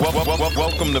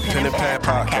Welcome to Pen and Pad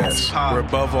Podcast, where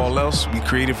above all else, we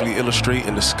creatively illustrate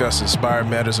and discuss inspired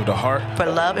matters of the heart. For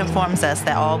love informs us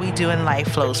that all we do in life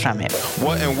flows from it.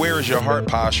 What and where is your heart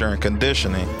posture and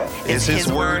conditioning? Is His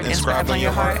word inscribed on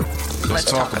your heart? Let's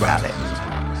talk about it.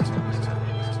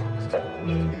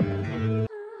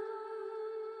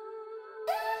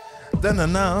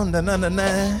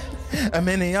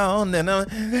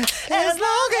 As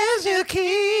long as you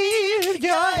keep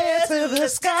your head to the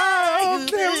sky,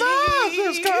 to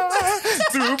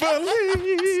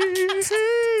believe.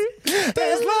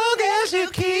 As long as you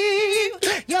keep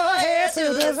your head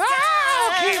to the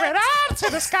sky, keep it up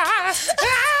to the sky.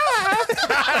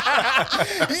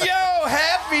 Yo,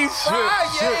 happy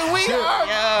Friday! We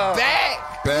are back.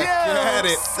 Back at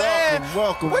it.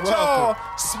 Welcome. What y'all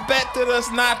expected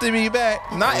us not to be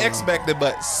back? Not expected,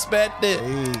 but expected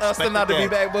us to not to be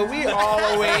back. But we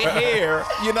all the way here.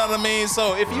 You know what I mean?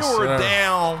 So if you were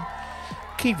down,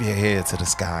 keep your head to the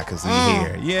sky because we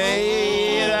here.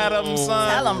 Yeah, Adam, son.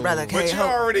 Tell 'em, brother K. But you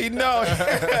already know.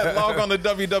 Log on to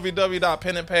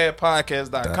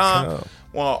www.penandpadpodcast.com.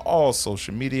 We're on all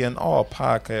social media and all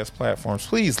podcast platforms.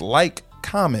 Please like,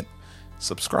 comment,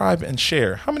 subscribe, and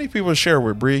share. How many people share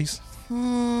with Breeze? I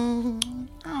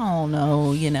don't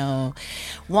know,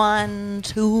 1,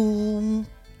 2,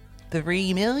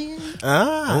 3 million.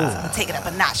 Take it up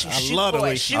a notch. You shoot love the for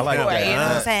way it. she- Shoot I like for that. it. You know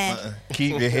what I'm saying?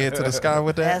 Keep your head to the sky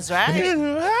with that. That's right.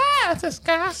 The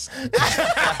sky.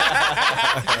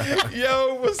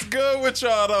 Yo, what's good with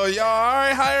y'all though? Y'all all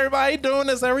right? How everybody doing?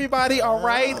 Is everybody all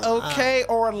right? Okay,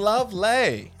 or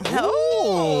lovely?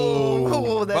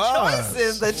 Ooh, the buzz.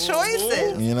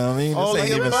 choices. You know what I mean? Oh, This ain't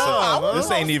look even at that.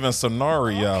 this ain't even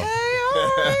scenario.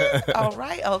 All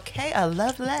right. Okay, a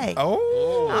lovely.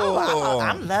 Oh,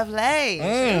 I'm lovely.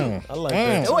 I like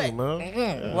that Do too, it.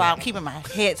 man. While I'm keeping my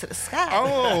head to the sky.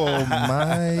 Oh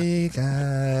my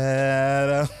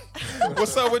God!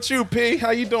 What's up with you, P?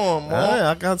 How you doing, man?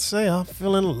 I got to say, I'm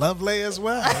feeling lovely as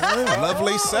well. Man.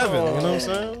 Lovely 7, you know what I'm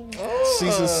saying?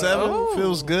 Season 7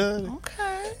 feels good.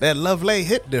 Okay. That lovely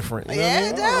hit different. You know what I Yeah,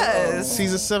 it mean? does.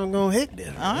 Season 7 gonna hit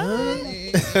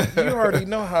different. You already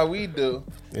know how we do.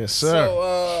 Yes, sir.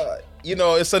 So,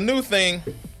 it's a new thing.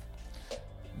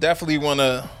 Definitely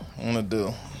wanna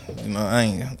do. I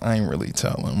ain't really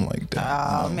telling them like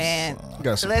that. Oh, man. You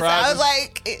got Listen, I surprises. was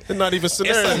like, It's not even It's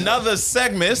scenario. another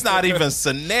segment. It's not even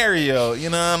scenario. You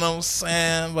know what I'm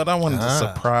saying? But I wanted to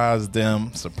surprise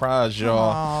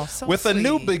y'all oh, so with a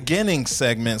new sweet. beginning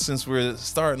segment since we're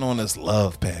starting on this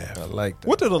love path. I like that.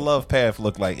 What do the love path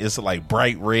look like? It's like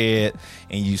bright red,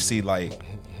 and you see like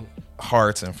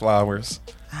hearts and flowers,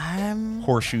 I'm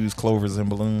horseshoes, clovers, and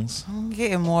balloons.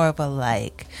 getting more of a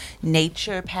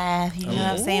nature path. You know what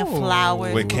I'm saying?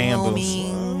 Flowers, With candles.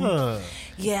 blooming.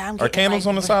 Yeah, I'm Are getting candles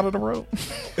on the side of the road?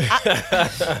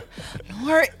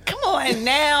 Lord, come on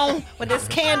now with this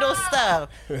candle stuff.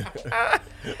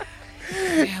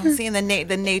 Yeah, I'm seeing the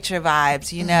nature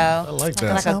vibes, I like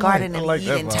that. Like a Garden I of like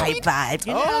that Eden vibe. type vibe.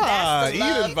 You know, that's the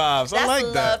Eden love, vibes. I That's like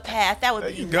the that. love path. That would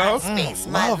be you my go. space,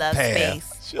 my Love love path. space.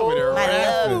 She over there My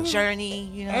rapping. love journey,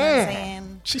 you know what I'm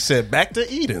saying? She said back to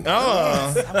Eden.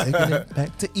 Taking it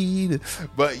back to Eden.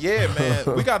 But yeah,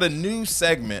 man, we got a new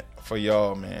segment for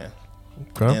y'all, man.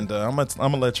 Okay. And I'm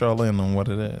gonna let y'all in on what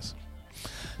it is.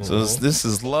 So this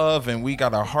is love, and we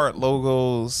got our heart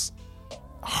logos.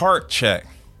 Heart check.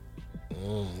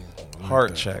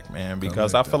 Heart check, man.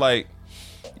 Because I feel like,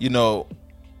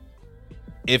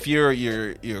 if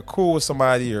you're cool with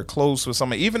somebody, you're close with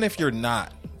somebody, even if you're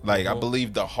not, I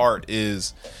believe the heart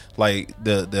is like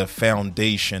the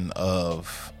foundation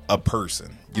of a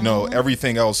person.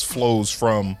 Everything else flows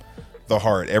from the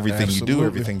heart. Everything you do, Absolutely.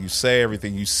 everything you say,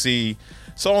 everything you see,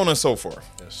 so on and so forth.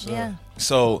 Yes, sir. Yeah.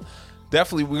 So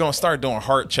definitely we're gonna start doing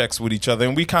heart checks with each other,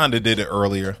 and we kind of did it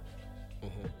earlier,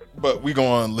 but we're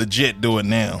gonna legit do it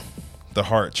now. The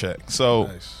heart check. So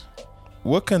Nice.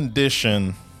 what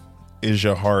condition is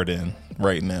your heart in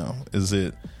right now? Is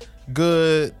it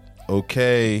good,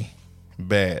 okay,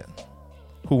 bad?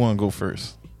 Who wanna go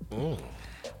first?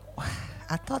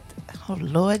 I thought, oh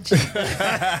Lord, Jesus.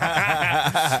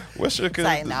 What's your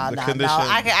Like, the no.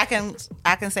 condition?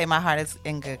 I can say my heart is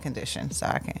in good condition, so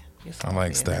I can. I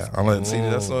like that. I let see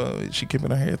that's she keeping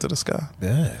her head to the sky.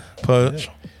 Yeah. Pudge.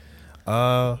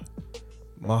 My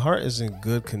heart is in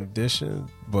good condition,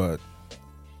 but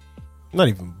not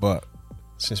even but.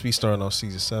 Since we started on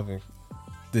season 7,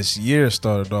 this year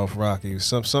started off rocky.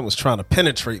 Something was trying to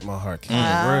penetrate my heart. Keep it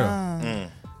real.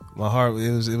 My heart,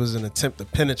 it was an attempt to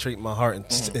penetrate my heart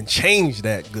and change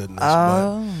that goodness.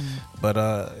 But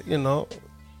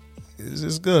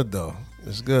it's good though.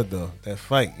 It's good though. That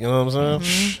fight, you know what I'm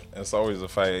saying? It's always a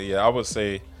fight. Yeah, I would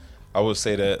say I would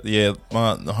say that, yeah,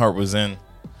 my heart was in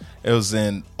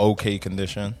okay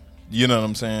condition. You know what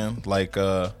I'm saying? Like,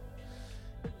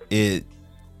 it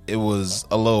was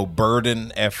a little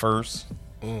burden at first,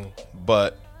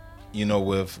 but you know,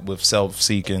 with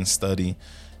self-seeking study,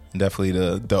 definitely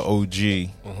the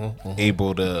OG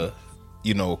able to,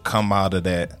 you know, come out of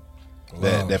that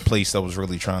place that was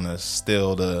really trying to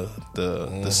still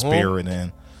the spirit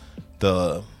and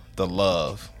the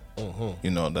love, you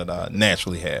know, that I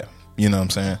naturally have. You know what I'm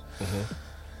saying?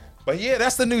 But yeah,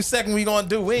 that's the new segment we gonna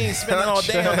do. We ain't spending all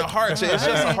day on the heart check. It's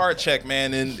just a heart check,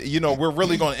 man. And you know, we're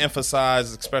really gonna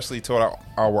emphasize, especially to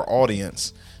our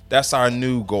audience, that's our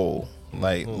new goal.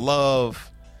 Like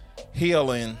love,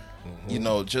 healing, you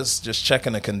know, just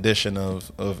checking the condition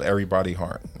of everybody's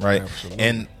heart, right? Absolutely.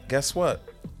 And guess what?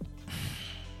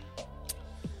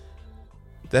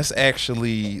 That's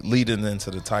actually leading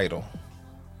into the title.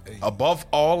 Hey. Above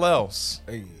all else.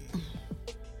 Hey.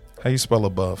 How you spell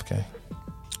above, Kay?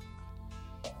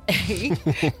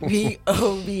 ABOVE.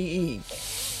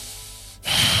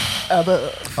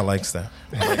 Above. I like that.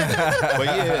 But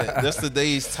yeah, that's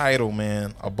today's title,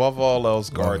 man. Above all else,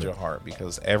 guard your heart,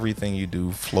 because everything you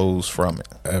do flows from it.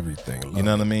 Everything. You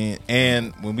know what I mean?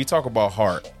 And when we talk about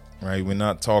heart, right, we're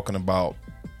not talking about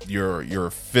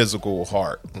your physical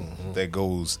heart that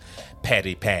goes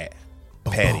patty pat,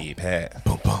 patty pat,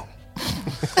 boom boom.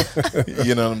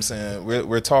 You know what I'm saying?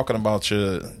 We're talking about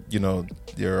your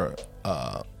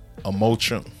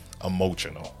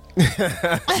emotional.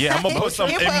 Yeah, I'm gonna put some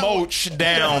emotion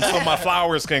down so my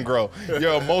flowers can grow.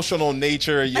 Your emotional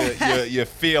nature, your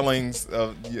feelings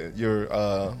of your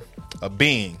a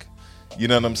being. You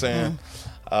know what I'm saying?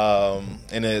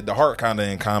 And the heart kind of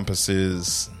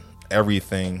encompasses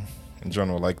everything in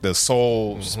general, like the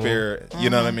soul, spirit. You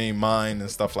know what I mean, mind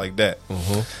and stuff like that.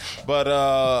 But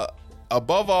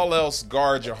above all else,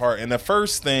 guard your heart. And the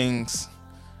first things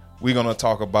we're gonna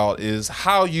talk about is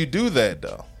how you do that,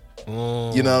 though.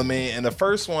 You know what I mean? And the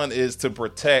first one is to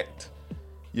protect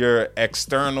your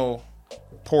external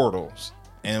portals.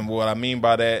 And what I mean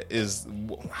by that is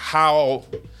how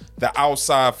the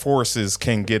outside forces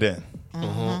can get in.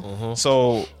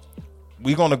 So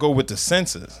we're going to go with the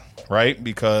senses, right?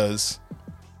 Because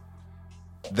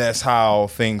that's how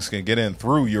things can get in,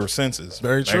 through your senses.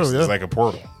 Very true, It's like a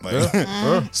portal.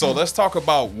 So let's talk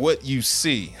about what you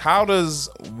see. How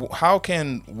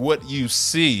can what you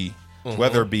see,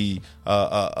 whether it be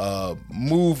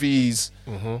movies,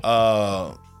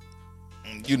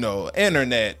 you know,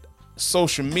 internet,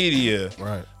 social media,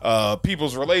 right,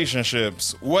 people's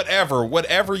relationships,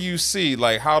 whatever you see,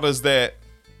 like how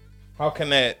can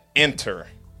that enter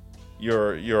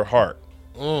your heart,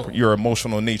 your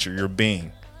emotional nature, your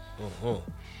being?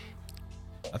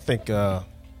 I think a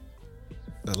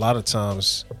lot of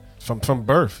times from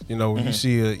birth, you know, when you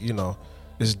see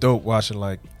it's dope watching,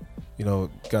 like, you know,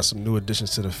 got some new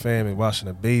additions to the family, watching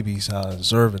the babies, how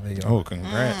observant they are. Oh,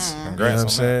 congrats. You know what I'm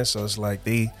saying? So it's like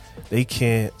they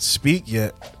can't speak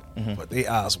yet, but they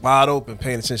eyes wide open,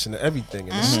 paying attention to everything.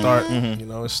 And it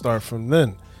start from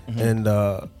then. And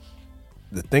the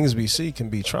things we see can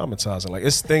be traumatizing. Like,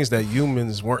 it's things that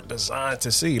humans weren't designed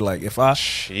to see. Like, if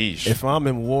I'm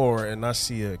in war and I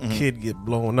see a kid get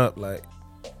blown up, like,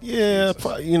 yeah,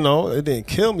 probably, you know, it didn't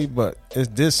kill me, but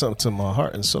it did something to my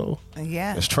heart and soul.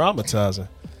 Yeah, it's traumatizing.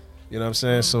 You know what I'm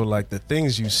saying? So, like, the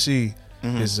things you see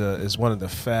is one of the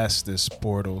fastest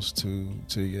portals to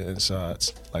your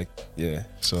insides. Like, yeah.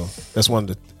 So that's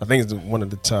I think it's one of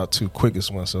the top 2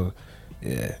 quickest ones. So,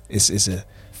 yeah, it's a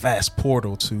fast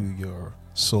portal to your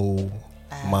soul,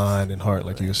 mind, and heart,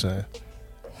 like you were saying.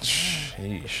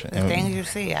 Sheesh. The things you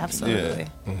see, absolutely.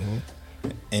 Yeah.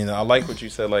 And I like what you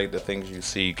said, like the things you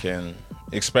see can,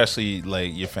 especially like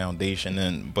your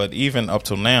foundation, but even up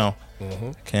till now,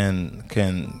 can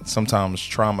sometimes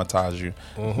traumatize you.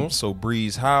 So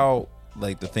Breeze, how,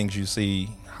 like, the things you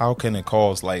see, how can it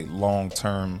cause like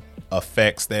long-term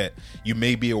effects that you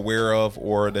may be aware of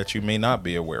or that you may not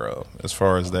be aware of, as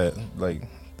far as that, like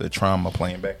the trauma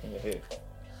playing back in your head?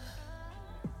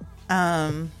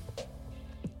 I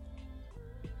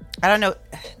don't know.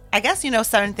 I guess, you know,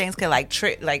 certain things can like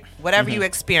trick, like whatever you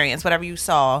experience, whatever you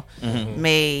saw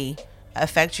may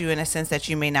affect you in a sense that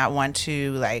you may not want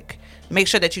to, like, make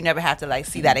sure that you never have to, like,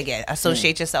 see that again.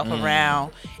 Associate yourself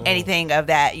around anything of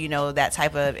that, you know, that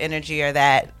type of energy or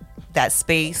that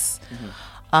space.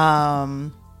 Let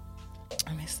me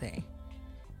see.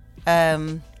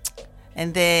 And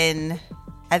then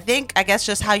I guess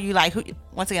just how you, like,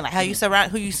 once again, like how you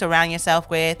surround, who you surround yourself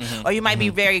with, or you might be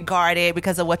very guarded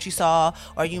because of what you saw,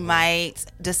 or you might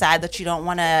decide that you don't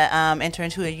want to enter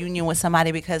into a union with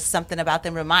somebody because something about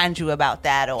them reminds you about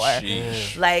that, or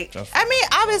like, I mean,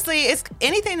 obviously, it's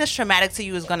anything that's traumatic to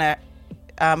you is gonna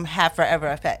have forever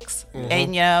effects,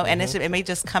 and and it may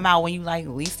just come out when you like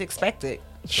least expect it.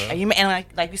 Sure. And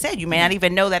like you said, you may not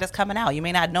even know that it's coming out. You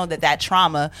may not know that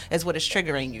trauma is what is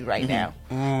triggering you right now.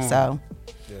 So,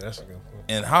 yeah, that's a good point.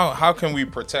 And how can we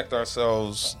protect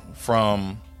ourselves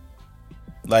from,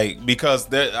 like,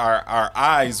 because our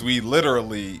eyes, we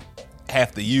literally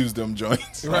have to use them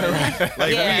joints. Right.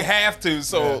 Like we have to.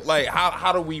 So like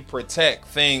how do we protect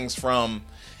things from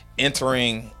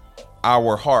entering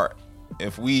our heart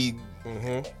if we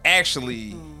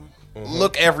actually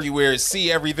look everywhere, see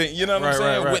everything, you know what I'm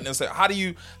saying? Right. Witness it. How do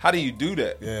you do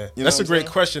that? Yeah. You know that's a great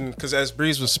question, because as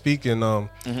Breeze was speaking, I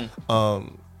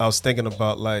was thinking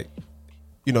about, like,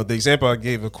 the example I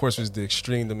gave, of course, was the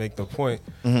extreme to make the point.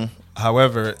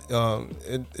 However,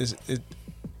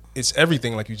 it's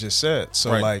everything, like you just said.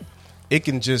 So like it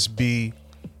can just be,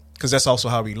 because that's also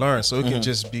how we learn. So it can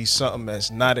just be something that's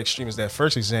not extreme as that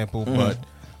first example, but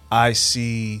I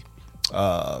see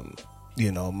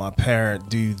my parent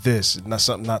do this,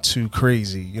 not too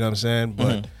crazy, you know what I'm saying?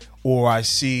 But or I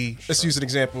see, let's use an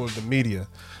example of the media.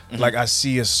 Like I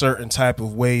see a certain type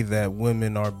of way that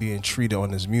women are being treated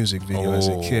on this music video as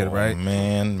a kid, right?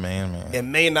 Man. It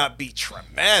may not be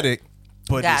traumatic,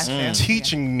 but it's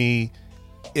teaching me,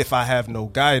 if I have no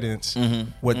guidance,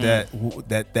 what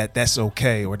that's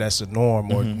okay, or that's a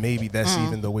norm, or maybe that's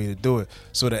even the way to do it.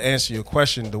 So to answer your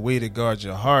question, the way to guard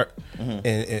your heart, and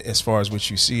as far as what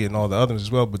you see and all the others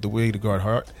as well, but the way to guard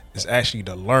heart is actually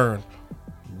to learn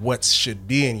what should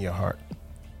be in your heart.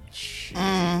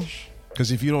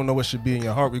 Because if you don't know what should be in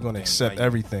your heart, we're going to accept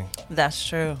everything. That's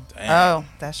true. Damn. Oh,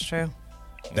 that's true.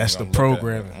 That's the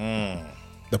programming.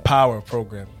 The power of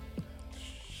programming.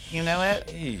 You know what?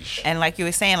 Sheesh. And like you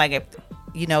were saying, like, if,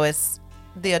 it's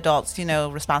the adults,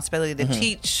 responsibility to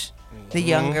teach the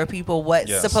younger people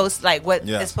what's supposed, like, what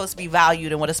is supposed to be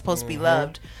valued and what is supposed to be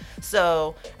loved.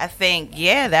 So I think,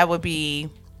 that would be,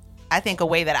 a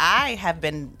way that I have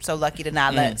been so lucky to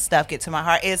not let stuff get to my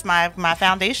heart is my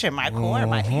foundation, my core,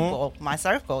 my people, my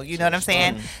circle. You know what I'm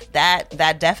saying?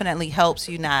 That definitely helps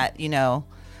you not,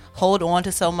 hold on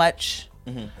to so much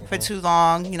for too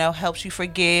long, helps you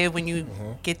forgive when you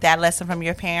get that lesson from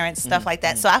your parents, stuff like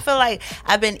that. So I feel like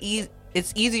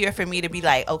it's easier for me to be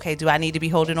like, okay, do I need to be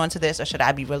holding on to this, or should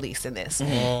I be releasing this?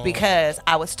 Because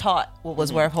I was taught what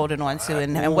was worth holding on to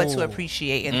and what to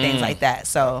appreciate and things like that.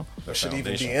 So that should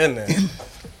even be in there.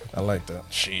 I like that.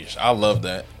 Sheesh, I love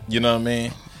that. You know what I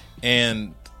mean?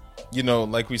 And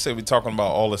like we said, we're talking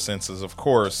about all the senses. Of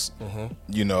course,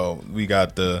 we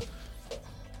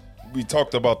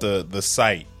talked about the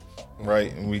sight,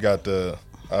 right? And we got the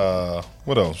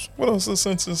what else? What else? The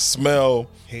senses: smell,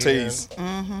 taste,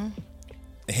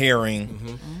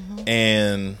 hearing,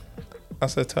 and I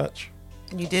said touch.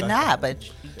 You did not, but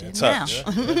you did touch.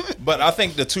 Now. But I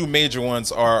think the two major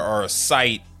ones are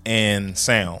sight and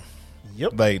sound.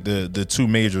 Yep. Like the two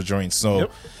major joints. So,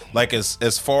 like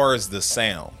as far as the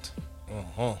sound,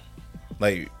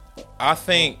 like I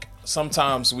think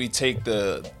sometimes we take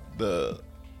the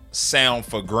sound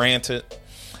for granted,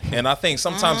 and I think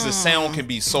sometimes the sound can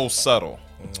be so subtle.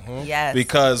 Yes.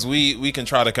 Because we can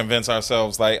try to convince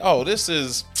ourselves like, oh, this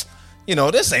is,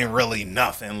 this ain't really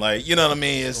nothing. Like, you know what I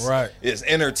mean? It's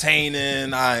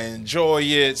entertaining. I enjoy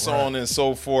it, so on and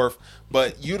so forth.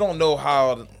 But you don't know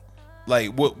how,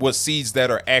 like, what seeds that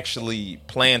are actually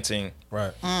planted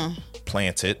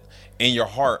in your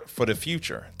heart for the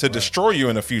future, to destroy you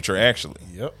in the future, actually.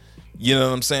 Yep. You know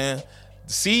what I'm saying?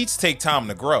 Seeds take time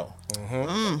to grow.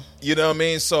 You know what I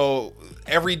mean? So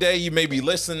every day you may be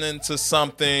listening to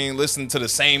the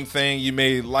same thing. You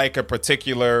may like a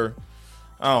particular,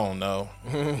 I don't know,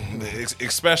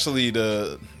 especially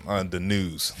the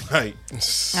news. Like,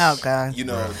 oh God,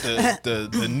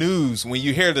 the news. When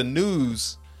you hear the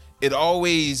news, it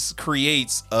always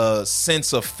creates a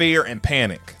sense of fear and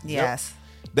panic. Yes.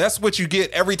 That's what you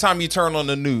get every time you turn on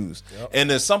the news. And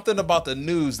there's something about the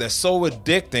news that's so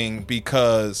addicting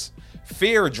because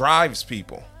fear drives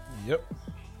people. Yep.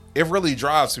 It really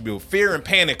drives people. Fear and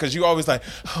panic, because you always like,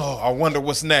 oh, I wonder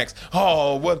what's next.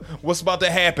 Oh, what's about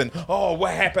to happen? Oh,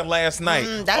 what happened last night?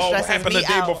 What happened the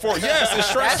day before? Yes, it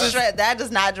stresses. That does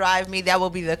not drive me. That will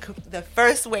be the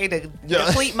first way to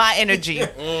deplete my energy.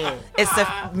 Is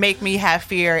to make me have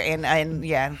fear, and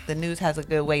the news has a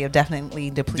good way of definitely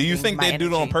depleting. Do you think my they energy.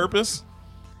 do it on purpose?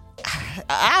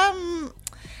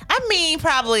 I mean,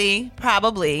 probably.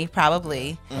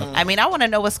 I mean, I want to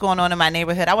know what's going on in my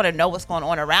neighborhood. I want to know what's going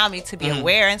on around me to be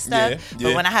aware and stuff.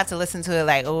 But when I have to listen to it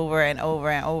like over and over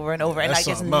and over and over, and like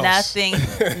it's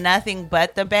nothing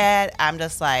but the bad, I'm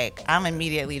just like, I'm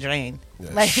immediately drained. Yeah.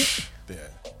 Like,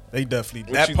 they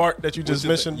definitely part that you just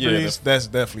mentioned, Breeze, that's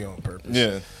definitely on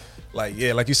purpose.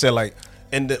 Yeah, like you said, like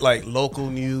in the like local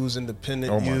news,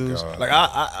 independent news. God. Like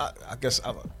I guess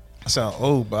I sound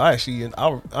old, but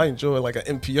I enjoy like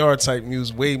an NPR type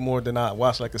news way more than I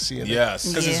watch like a CNN. Yes,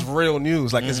 because it's real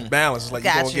news. Like it's balanced. It's like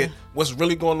you're gonna get what's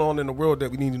really going on in the world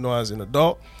that we need to know as an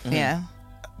adult. yeah.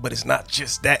 But it's not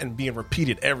just that and being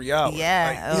repeated every hour.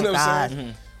 Yeah. Like, you know what I'm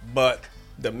saying? But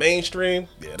the mainstream,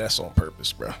 that's on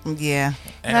purpose, bro. Yeah,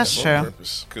 And that's it's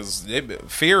true. Because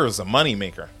fear is a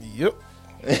moneymaker. Yep.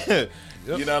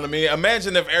 You know what I mean?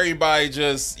 Imagine if everybody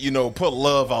just, put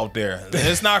love out there.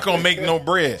 It's not gonna make no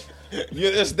bread.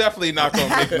 It's definitely not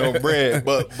gonna make no bread.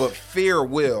 But fear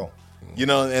will.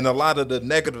 And a lot of the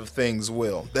negative things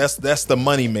will. That's the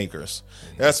money makers.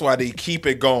 That's why they keep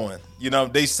it going.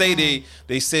 They say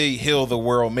they say heal the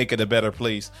world, make it a better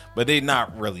place, but they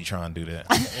not really trying to do that.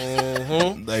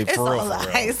 Like, It's for real, all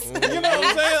lies. You know what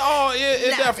I'm saying? Oh,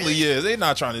 it definitely is. They're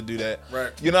not trying to do that.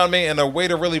 Right. You know what I mean? And the way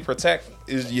to really protect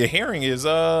is your hearing is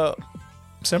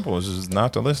simple. It's just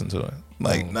not to listen to it.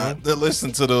 Like not to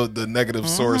listen to the negative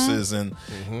sources and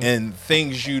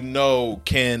things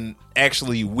can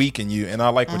actually weaken you. And I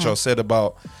like what y'all said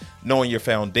about knowing your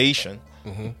foundation.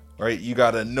 Right? You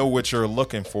got to know what you're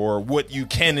looking for, what you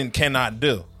can and cannot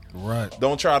do. Right.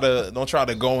 Don't try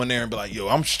to go in there and be like, yo,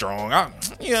 I'm strong.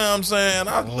 You know what I'm saying?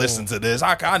 I listen to this.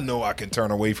 I know I can turn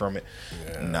away from it.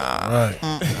 Yeah, nah. Right.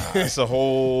 It's a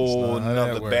whole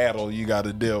another battle you got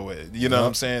to deal with. You know what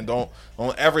I'm saying? Don't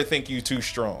ever think you too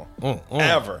strong.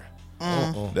 Ever.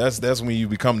 That's when you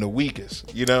become the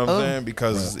weakest. You know what I'm saying?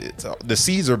 Because the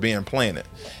seeds are being planted.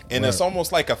 And it's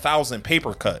almost like 1,000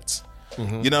 paper cuts.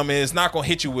 You know what I mean? It's not going to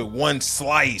hit you with one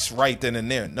slice right then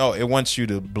and there. No, it wants you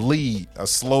to bleed a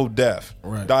slow death.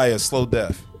 Right. Die a slow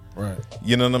death. Right.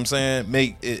 You know what I'm saying?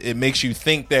 It makes you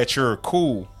think that you're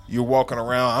cool. You're walking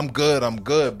around, I'm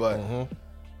good. But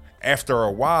after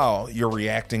a while, you're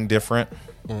reacting different.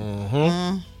 You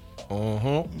know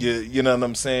what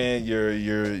I'm saying?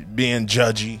 You're being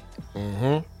judgy.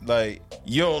 Like,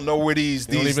 you don't know where these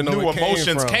new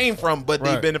emotions came from, but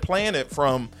they've been planted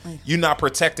from you not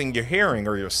protecting your hearing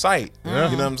or your sight. You know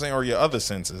what I'm saying? Or your other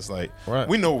senses. Like,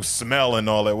 we know smell and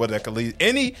all that, what that could lead.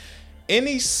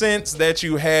 Any sense that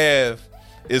you have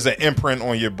is an imprint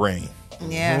on your brain.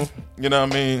 Yeah. You know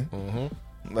what I mean?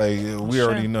 Like, we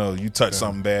already know you touch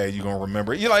something bad, you're gonna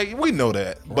remember it. You're like, we know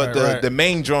that. But the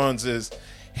main joints is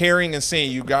hearing and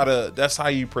seeing. You gotta, that's how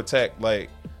you protect, like,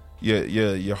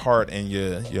 your heart and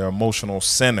your emotional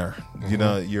center. You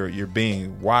know, your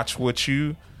being. Watch what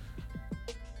you,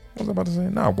 what was I about to say?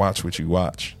 Not watch what you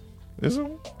watch. Is it?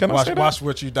 Can I say that? Watch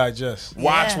what you digest.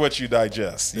 Watch what you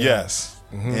digest. Yes.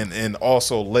 And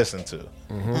also listen to.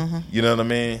 You know what I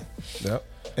mean? Yep.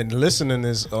 And listening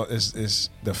is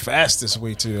the fastest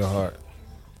way to your heart.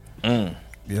 You know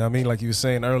what I mean? Like you were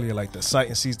saying earlier, like the sight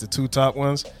and sees the two top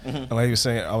ones. And like you were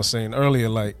saying, I was saying earlier,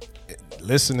 like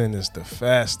listening is the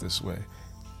fastest way.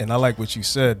 And I like what you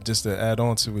said, just to add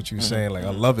on to what you were saying. Like,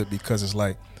 I love it because it's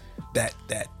like that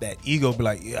ego be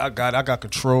like, yeah, I got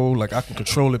control. Like, I can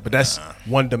control it, but that's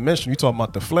one dimension. You talking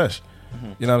about the flesh.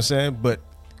 You know what I'm saying? But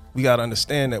we got to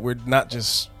understand that we're not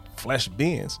just flesh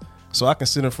beings. So I can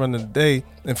sit in front of the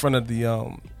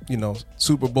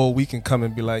Super Bowl weekend, come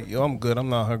and be like, yo, I'm good. I'm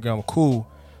not hungry. I'm cool.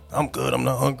 I'm good. I'm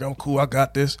not hungry. I'm cool. I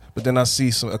got this. But then I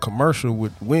see a commercial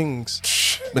with wings.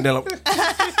 But then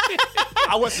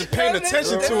I wasn't paying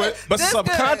attention to it, but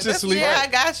subconsciously, I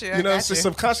got you. You know, so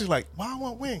subconsciously, like, why I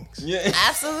want wings? Yeah,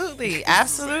 absolutely.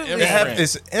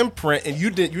 It's an imprint, and you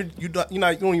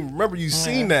don't even remember you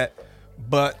seen that,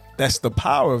 but that's the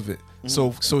power of it.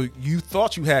 So you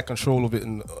thought you had control of it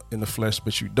in the flesh,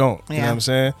 but you don't. You know what I'm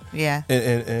saying? Yeah.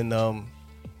 And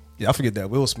I forget that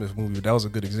Will Smith movie, but that was a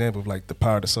good example of like the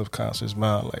power of the subconscious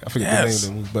mind. Like, I forget the name of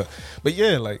the movie, but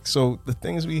yeah, like, so the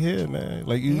things we hear, man,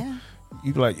 like you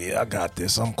be like, yeah, I got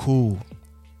this, I'm cool,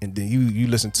 and then you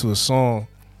listen to a song,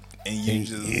 and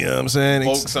you know what I'm saying,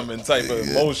 evoke some type of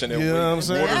emotion, and you know what I'm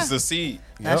saying? Waters the seed.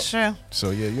 That's true. So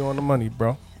yeah, you on the money,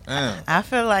 bro. I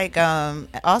feel like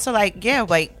also like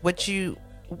like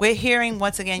we're hearing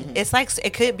once again, it's like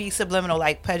it could be subliminal,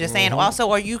 like Pudge is saying, also,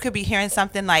 or you could be hearing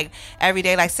something like every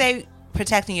day, like say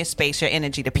protecting your space, your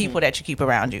energy, the people that you keep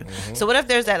around you. So what if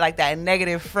there's that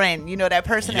negative friend, that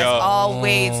person that's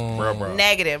always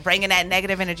negative, bringing that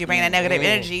negative energy,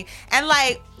 and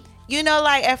like you know,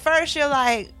 like at first you're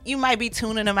like, you might be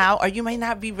tuning them out, or you may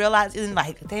not be realizing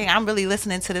like, dang, I'm really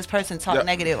listening to this person talk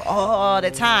negative all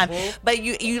the time. But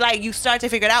you start to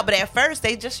figure it out. But at first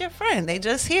they just your friend, they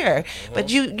just here. But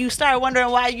you start wondering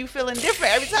why you feeling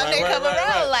different every time they come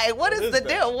around. Like, what is the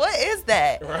deal? What is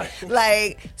that?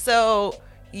 Like, so.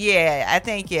 Yeah, I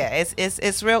think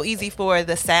it's real easy for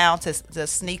the sound to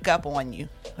sneak up on you.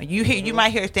 You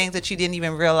might hear things that you didn't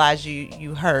even realize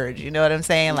you heard. You know what I'm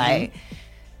saying? Like,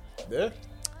 yeah,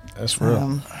 that's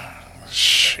real.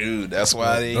 Shoot, that's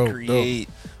why they create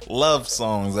love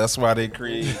songs. That's why they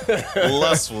create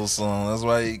lustful songs. That's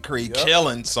why they create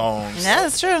killing songs. Yeah,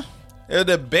 that's true. They're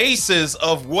the basis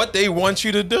of what they want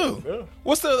you to do.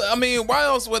 Yeah. Why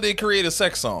else would they create a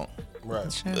sex song?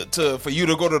 Right. For you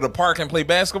to go to the park and play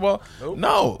basketball? Nope.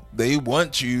 No, they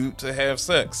want you to have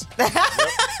sex.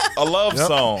 A love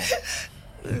song.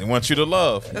 They want you to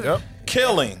love.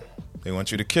 Killing. They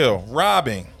want you to kill.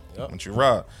 Robbing. They want you to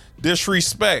rob.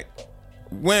 Disrespect.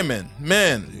 Women,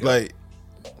 men. Like,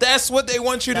 that's what they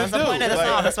want you to do. The point of the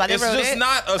song. That's why they wrote it. It's just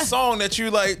not a song that you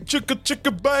like, chicka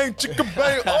chicka bang, chicka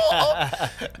bang.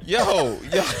 Yo.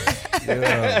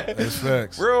 Yeah, it's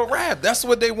facts. Real rap. That's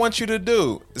what they want you to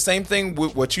do. The same thing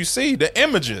with what you see, the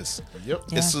images. Yep.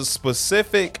 It's a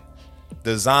specific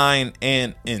design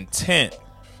and intent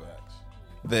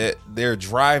that they're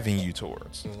driving you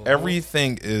towards.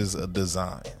 Everything is a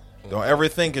design. Don't ever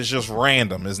think it's just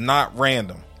random. It's not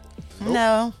random.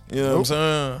 No. You know what I'm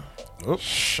saying?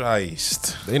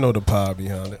 Shiest. They know the power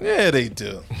behind it. Yeah, they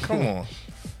do. Come on.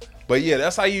 But yeah,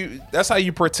 that's how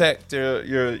you protect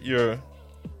your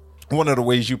one of the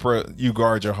ways you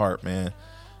guard your heart, man.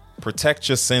 Protect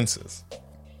your senses.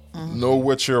 Know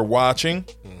what you're watching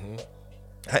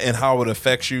and how it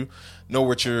affects you. Know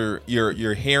what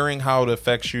you're hearing, how it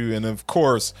affects you, and of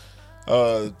course,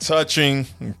 touching.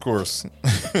 Of course.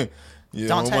 You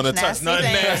don't want to touch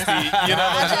nothing nasty. You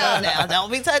know, now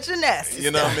don't be touching nasty.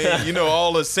 You know what I mean? You know,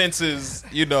 all the senses,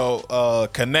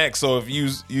 connect. So if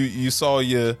you saw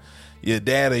your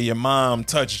dad or your mom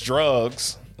touch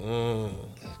drugs,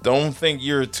 don't think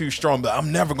you're too strong. But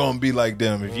I'm never gonna be like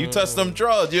them. If you touch them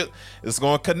drugs, it's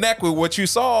gonna connect with what you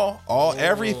saw.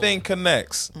 Everything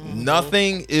connects.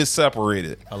 Nothing is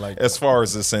separated. I like that. As far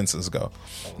as the senses go.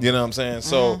 You know what I'm saying?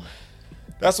 So.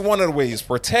 That's one of the ways.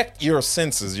 Protect your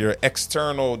senses, your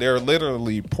external. They're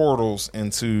literally portals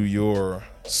into your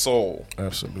soul.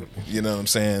 Absolutely. You know what I'm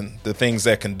saying? The things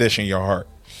that condition your heart.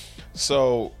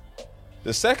 So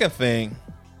the second thing,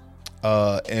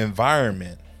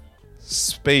 environment,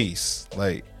 space,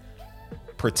 like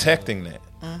protecting that.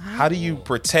 How do you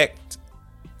protect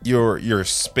your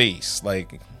space?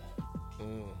 Like,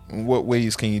 in what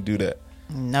ways can you do that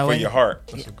for your heart?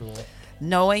 That's a good one.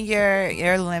 Knowing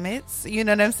your limits, you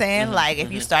know what I'm saying? Like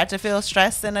if you start to feel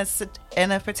stressed in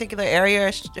a particular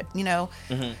area,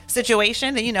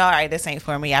 situation, then all right, this ain't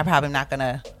for me. I'm probably not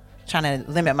gonna try to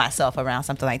limit myself around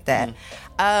something like that.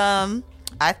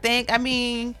 I think,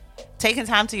 taking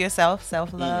time to yourself,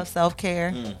 self-love,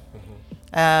 self-care.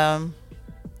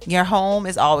 Your home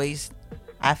is always,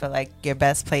 I feel like, your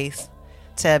best place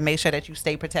to make sure that you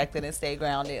stay protected and stay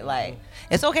grounded. Like,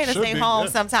 it's okay to stay home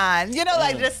sometimes.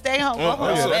 Like just stay home, go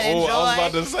home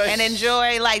and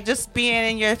enjoy like just being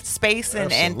in your space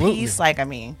and peace. Like,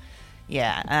 you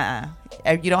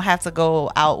don't have to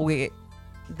go out with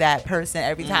that person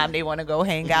every time they want to go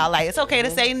hang out. Like, it's okay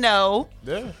to say no.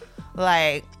 Yeah.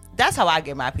 Like, that's how I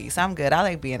get my peace. I'm good. I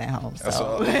like being at home. So.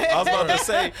 I was about to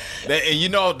say that,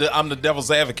 and I'm the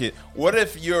devil's advocate. What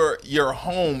if your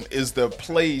home is the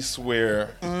place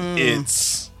where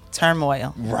it's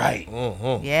turmoil? Right.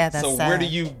 Yeah, that's so. sad. Where do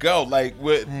you go? Like,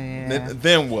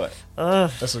 then what?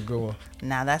 That's a good one.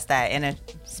 Now that's that inner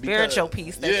spiritual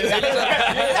piece that you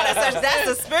gotta search. That's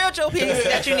the spiritual piece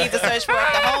that you need to search for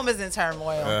if the home is in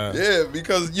turmoil. Yeah,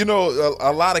 because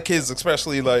a lot of kids,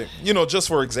 especially like just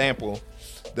for example,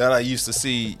 that I used to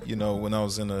see, when I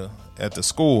was at the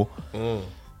school,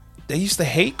 they used to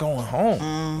hate going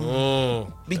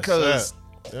home because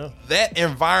that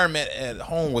environment at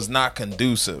home was not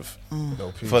conducive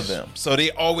for them. So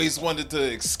they always wanted to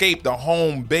escape the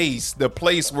home base, the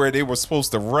place where they were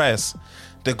supposed to rest,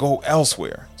 to go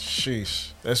elsewhere.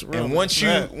 Sheesh, that's real. And once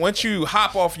you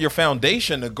hop off your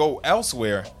foundation to go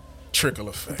elsewhere. Trickle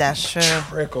effect. That's true.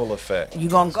 Trickle effect. You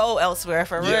gonna go elsewhere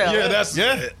for real? Yeah,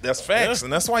 that's facts,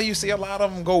 and that's why you see a lot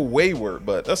of them go wayward.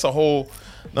 But that's a whole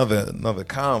another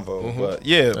convo. But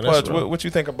yeah, Pudge, what you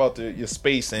think about your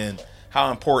space and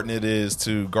how important it is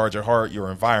to guard your heart, your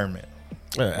environment?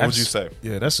 What would you say?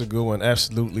 Yeah, that's a good one.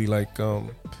 Absolutely. Like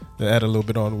to add a little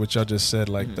bit on what y'all just said,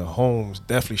 like the homes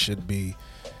definitely should be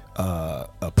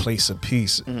a place of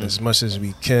peace as much as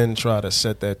we can. Try to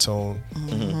set that tone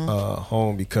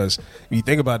home, because if you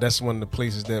think about it, that's one of the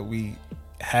places that we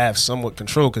have somewhat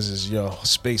control, because it's your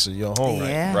space or your home.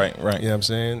 Yeah. Right. You know what I'm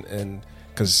saying? And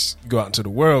because you go out into the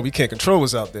world, we can't control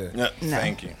what's out there. Yeah,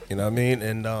 thank you. You know what I mean?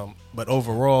 And but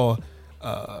overall,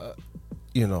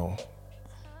 you know,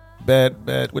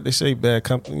 bad what they say, bad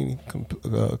company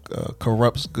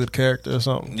corrupts good character or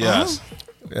something. Yes.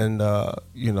 And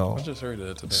you know, I just heard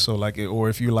that today. so like or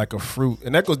if you like a fruit,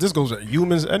 and this goes with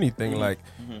humans, anything. Like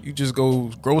you just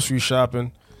go grocery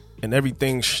shopping and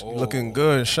everything's looking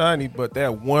good and shiny, but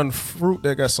that one fruit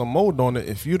that got some mold on it,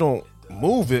 if you don't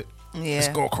move it, it's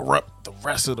gonna corrupt the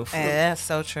rest of the fruit. Yeah, that's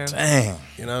so true. Dang.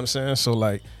 You know what I'm saying? So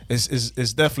like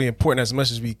it's definitely important, as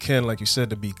much as we can, like you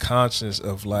said, to be conscious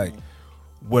of like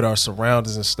what our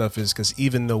surroundings and stuff is, because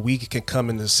even though we can come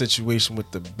in this situation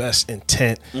with the best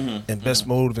intent and best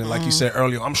motive, and like you said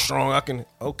earlier, I'm strong, I can,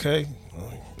 okay,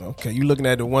 you looking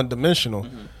at it one dimensional,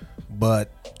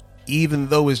 but even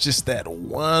though it's just that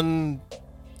one,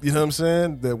 you know what I'm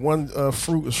saying, that one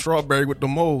fruit, a strawberry with the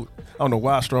mold. I don't know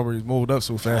why strawberries mold up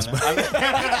so fast, but He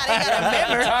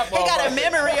got a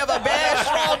memory of a bad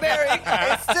strawberry.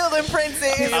 It's still imprinted.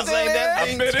 It's I was still like, that there.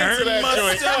 thing turned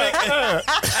my stomach.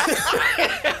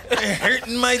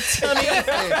 Hurting my tummy.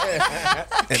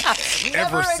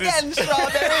 Never again,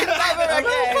 strawberry. Never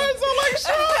again. like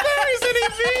strawberries and he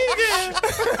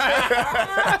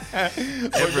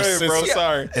vegan. Bro,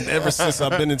 sorry. And ever since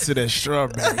I've been into that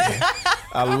strawberry,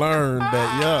 I learned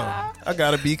that I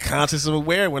gotta be conscious and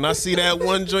aware when I see that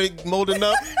one joint molding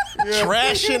up,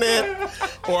 trashing it,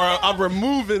 or I'm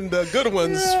removing the good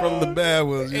ones from the bad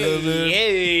ones. You know what I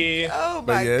mean? Oh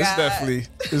But my yeah, God.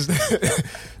 it's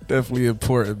definitely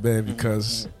important, man,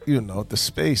 because you know the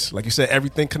space, like you said,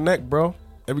 everything connect, bro.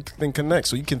 Everything connects.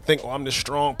 So you can think, I'm this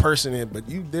strong person, but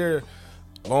you there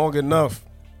long enough.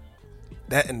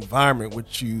 That environment,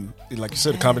 which you, like you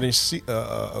said, a combination,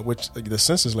 which the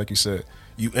senses, like you said,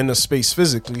 you in the space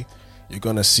physically, you're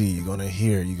gonna see, you're gonna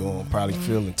hear, you're gonna probably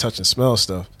feel and touch and smell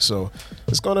stuff. So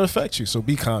it's gonna affect you. So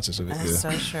be conscious of it. That's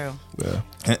so true. Yeah.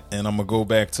 And I'm gonna go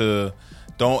back to,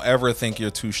 don't ever think you're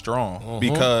too strong,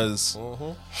 because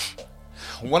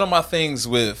one of my things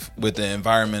with the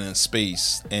environment and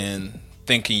space and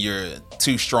thinking you're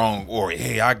too strong, or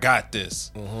hey, I got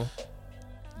this.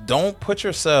 Don't put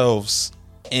yourselves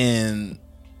in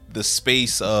the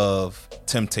space of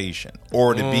temptation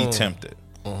or to be tempted.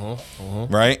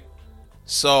 Right?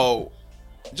 So,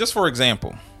 just for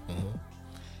example,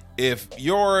 if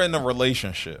you're in a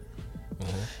relationship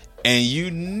and you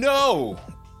know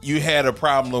you had a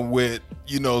problem with,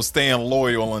 staying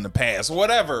loyal in the past,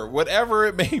 whatever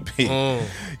it may be,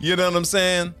 you know what I'm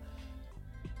saying?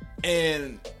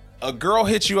 And a girl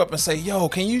hits you up and say, yo,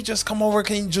 can you just come over?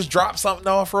 Can you just drop something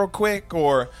off real quick?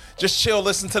 Or just chill,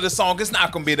 listen to the song. It's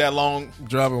not going to be that long.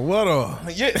 Dropping what off?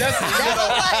 Yeah, that's,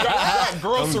 drop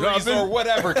groceries or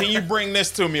whatever. Can you bring this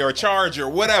to me, or charger,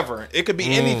 whatever? It could be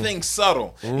anything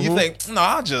subtle. You think, no,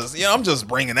 I'm just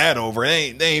bringing that over.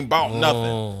 They ain't bought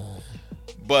nothing.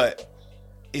 But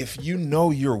if you know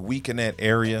you're weak in that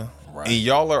area and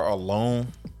y'all are alone,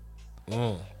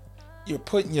 you're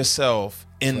putting yourself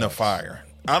in the fire.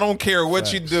 I don't care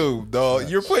what you do, dog.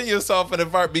 You're putting yourself in the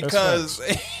fire, because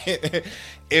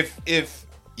if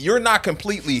you're not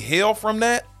completely healed from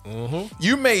that,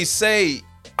 you may say,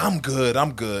 I'm good,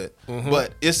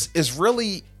 but it's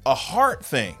really a heart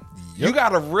thing. You got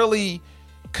to really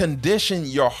condition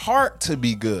your heart to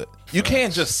be good. You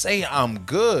can't just say I'm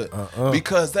good,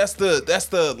 because that's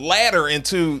the ladder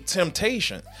into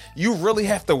temptation. You really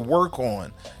have to work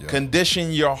on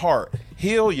condition your heart,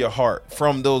 heal your heart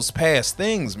from those past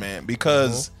things, man,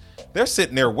 because they're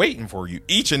sitting there waiting for you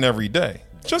each and every day,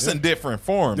 just in different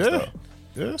forms, though.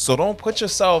 Yeah. So don't put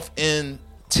yourself in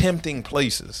tempting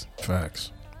places.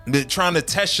 Facts. Trying to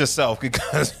test yourself,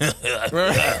 because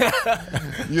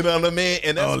you know what I mean,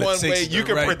 and that's one way you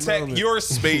can protect your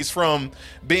space from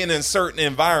being in certain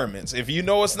environments. If you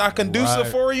know it's not conducive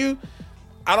for you,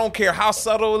 I don't care how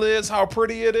subtle it is, how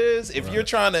pretty it is. If you're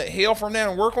trying to heal from that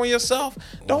and work on yourself,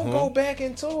 don't go back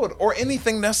into it or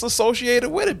anything that's associated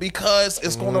with it, because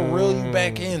it's going to reel you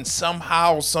back in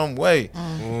somehow, some way.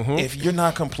 If you're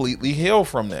not completely healed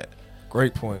from that.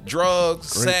 Great point. Drugs,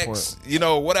 sex,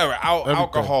 whatever,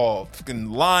 alcohol, fucking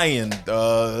lying,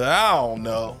 I don't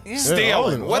know,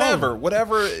 stealing,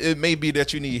 whatever it may be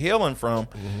that you need healing from.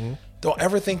 Don't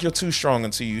ever think you're too strong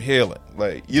until you heal it.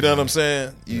 Like, you know what I'm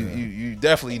saying? You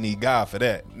definitely need God for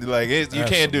that. Like, you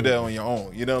can't do that on your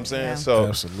own. You know what I'm saying? So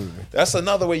absolutely, that's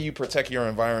another way you protect your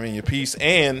environment, your peace,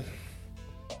 and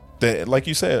the, like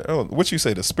you said, what you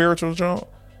say, the spiritual junk.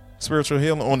 spiritual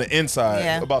healing on the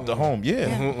inside about the home.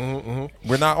 Yeah.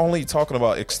 We're not only talking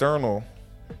about external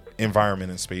environment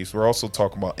and space, we're also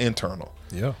talking about internal.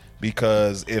 Yeah.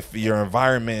 Because if your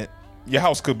environment, your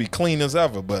house could be clean as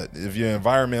ever, but if your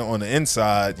environment on the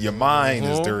inside, your mind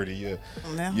is dirty,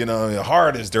 your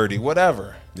heart is dirty,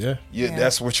 whatever. Yeah.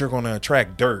 That's what you're going to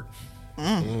attract, dirt.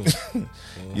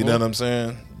 You know what I'm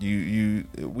saying?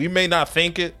 We may not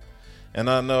think it, and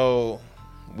I know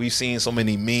we've seen so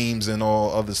many memes and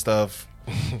all other stuff.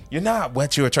 You're not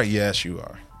what you attract. Yes, you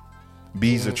are.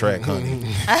 Bees attract honey. You know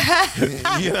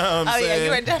what I'm saying? Yeah,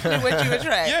 you are definitely what you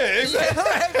attract. Yeah,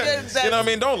 exactly. You know what I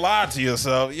mean? Don't lie to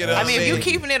yourself. You know I mean, if you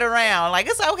keeping it around, like,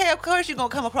 it's okay. Of course, you're gonna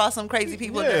come across some crazy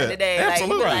people during the day.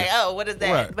 Absolutely. Like, oh, what is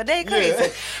that? Right. But they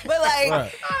crazy. But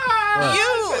like,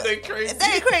 they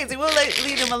crazy. We'll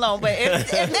leave them alone. But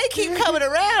if they keep coming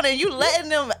around and you letting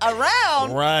them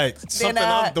around, right? Something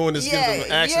I'm doing is giving them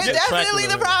access. You're definitely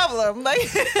the problem. Like,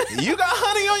 you got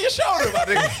honey on your shoulder, my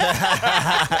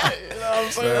nigga. You know what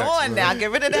I'm saying? Come on now, get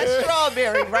rid of that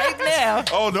strawberry right now.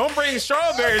 Oh, don't bring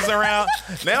strawberries around.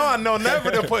 Now I know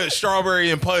never to put strawberry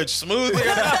and punch smoothie. You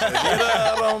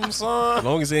know what I'm saying? As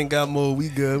long as they ain't got more, we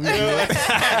good.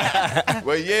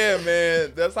 But yeah,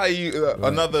 man, that's how you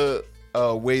another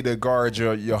way to guard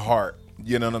your heart.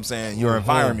 You know what I'm saying? Your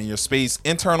environment, your space,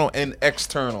 internal and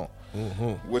external.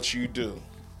 What you do,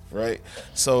 right?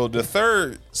 So the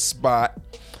third spot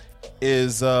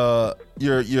is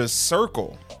your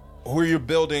circle, who you're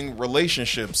building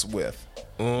relationships with.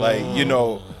 Like, you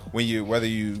know, whether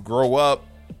you grow up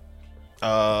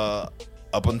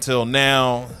until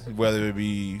now, whether it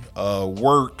be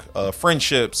work,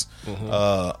 friendships,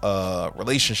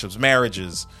 relationships,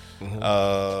 marriages,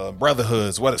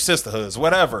 brotherhoods, sisterhoods,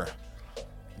 whatever.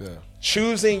 Yeah.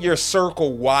 Choosing your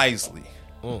circle wisely.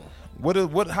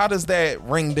 How does that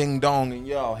ring ding dong in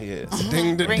y'all heads?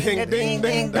 Ding ding ding ding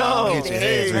ding dong.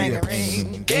 Ring a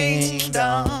ring ding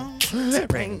dong.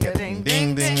 Ring a ding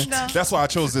ding ding dong. That's why I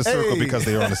chose this circle, because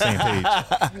they're on the same page.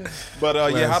 But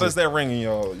how does that ring in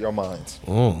your minds?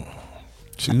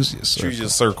 Choose your circle. Choose your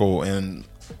circle and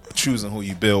choosing who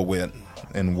you build with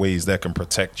in ways that can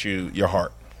protect your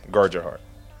heart, guard your heart.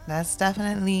 That's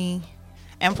definitely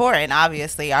important.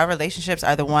 Obviously, our relationships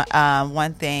are the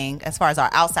one thing, as far as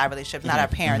our outside relationships, not our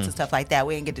parents and stuff like that.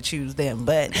 We didn't get to choose them,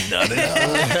 but you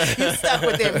stuck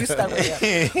with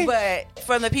them. But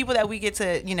from the people that we get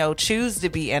to, choose to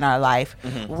be in our life,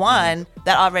 one,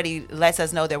 that already lets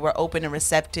us know that we're open and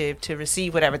receptive to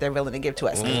receive whatever they're willing to give to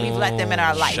us. We've let them in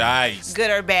our life, good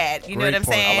or bad. You know what I'm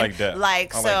saying? I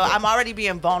like that. I'm already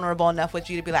being vulnerable enough with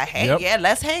you to be like, hey,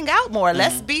 let's hang out more.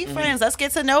 Let's be friends. Let's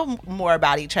get to know more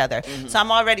about each other. So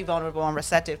I'm already vulnerable and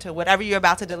receptive to whatever you're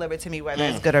about to deliver to me, whether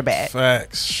it's good or bad.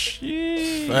 Facts.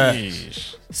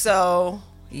 So,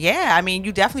 yeah, I mean,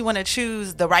 you definitely want to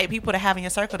choose the right people to have in your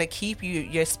circle to keep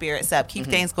your spirits up, keep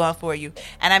things going for you.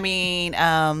 And I mean,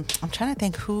 I'm trying to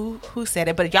think who said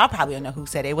it, but y'all probably don't know who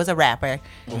said it. It was a rapper.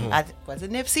 Was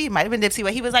it Nipsey? It might have been Nipsey.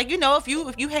 But he was like, if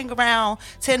you hang around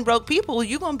 10 broke people,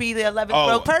 you're going to be the 11th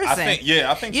broke person.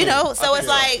 I think so it's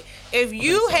like, if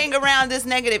you hang around this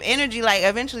negative energy, like,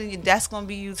 eventually that's going to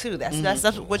be you too. That's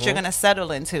what you're going to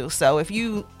settle into. So if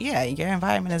your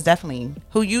environment is definitely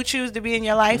who you choose to be in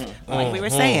your life, like we were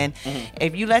saying,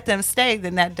 if you let them stay,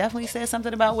 then that definitely says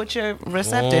something about what you're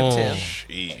receptive to.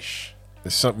 Sheesh.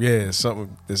 There's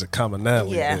something. There's a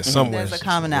commonality. Yeah, somewhere. There's a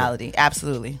commonality.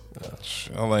 Absolutely.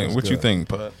 I like what you think,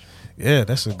 Pud. Yeah,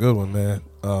 that's a good one, man.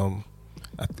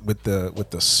 With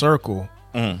the circle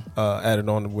added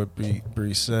on to what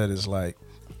Bree said, is like,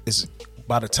 it's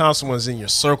by the time someone's in your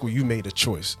circle, you made a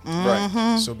choice,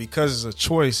 right? So because it's a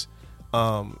choice,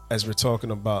 as we're talking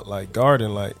about like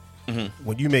garden, like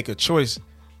when you make a choice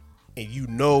and you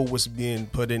know what's being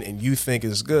put in and you think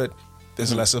is good,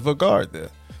 there's less of a guard there,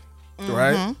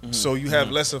 right? So you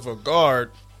have less of a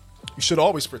guard. You should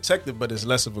always protect it, but there's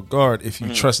less of a guard if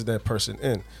you trusted that person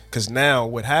in. Because now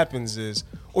what happens is,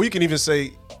 or you can even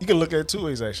say, you can look at it two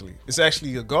ways actually. It's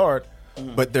actually a guard,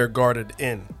 but they're guarded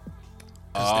in.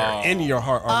 Because they're in your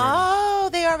heart already. Oh,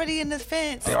 they already in the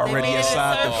fence. They're already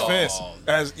inside the fence.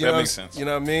 As, that makes sense. You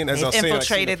know what I mean? As I was saying,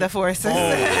 infiltrated the forces.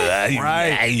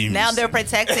 Right. Now they're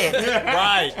protected.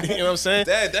 Right. You know what I'm saying?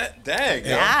 Dang.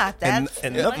 Yeah. And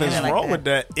nothing's wrong with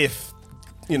that if,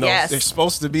 Yes. they're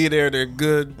supposed to be there. They're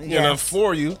good,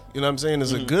 for you. You know what I'm saying?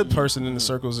 There's a good person in the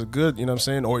circles, a good, you know what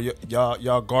I'm saying? Or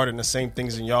y'all guarding the same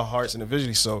things in y'all hearts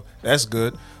individually, so that's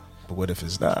good. But what if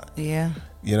it's not? Yeah.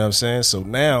 You know what I'm saying? So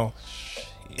now,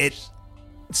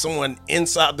 someone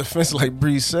inside the fence, like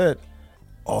Bree said,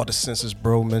 all the senses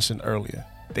bro mentioned earlier,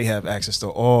 they have access to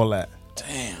all that.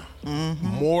 Damn.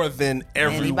 More than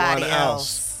everyone Anybody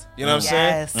else. You You know what I'm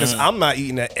saying? Because I'm not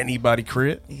eating at anybody's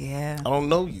crib. Yeah. I don't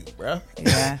know you, bro.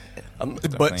 Yeah.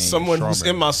 But someone who's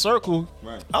in my circle,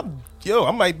 I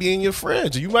might be in your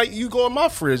fridge. You go in my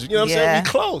fridge. You know what I'm saying? We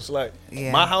close. Like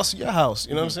my house, your house.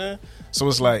 You know what I'm saying? So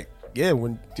it's like,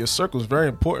 when your circle is very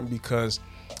important because,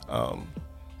 and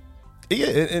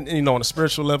you know, on a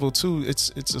spiritual level too,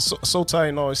 it's a soul tie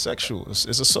ain't always sexual. It's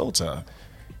a soul tie.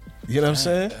 You know what I'm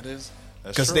saying? That is.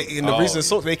 Because the reason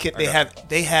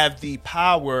they have the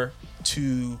power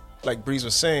to, like Breeze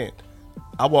was saying,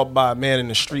 I walk by a man in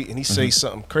the street and he says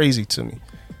something crazy to me.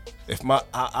 If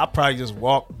I probably just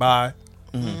walk by.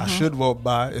 I should walk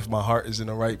by if my heart is in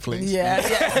the right place. Yeah.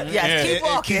 Keep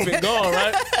walking. And keep it going,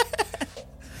 right?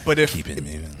 But keep it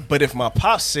moving. But if my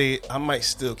pops say it, I might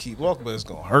still keep walking, but it's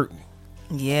gonna hurt me.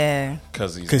 Yeah.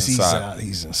 Because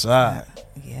he's inside.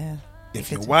 Yeah. If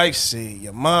your wife say,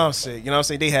 your mom say, you know what I'm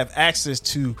saying, they have access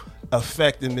to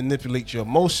affect and manipulate your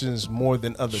emotions more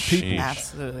than other people.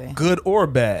 Absolutely. Good or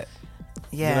bad.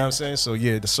 Yeah. You know what I'm saying? So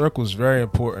the circle is very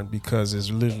important because it's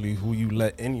literally who you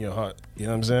let in your heart. You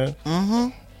know what I'm saying? Mm-hmm.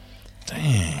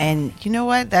 Damn. And you know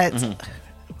what? That's what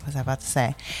was I about to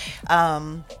say?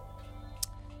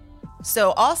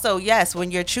 So also, yes, when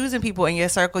you're choosing people in your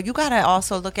circle, you gotta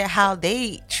also look at how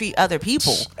they treat other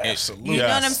people. Absolutely. You know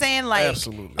what I'm saying? Like,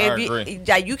 absolutely. I agree.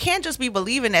 You can't just be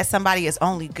believing that somebody is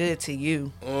only good to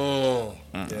you.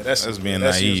 That's being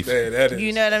naive. That is.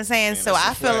 You know what I'm saying? So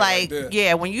I feel like,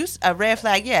 when you a red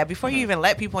flag, before you even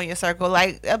let people in your circle,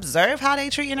 like observe how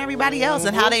they treating everybody else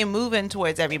and how they moving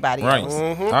towards everybody else.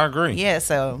 I agree. Yeah.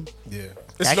 So. Yeah.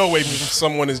 There's no way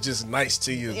someone is just nice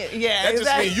to you. Yeah, that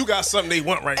just means you got something they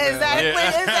want right now.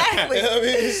 Exactly. You know what I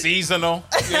mean? Seasonal.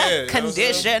 Yeah.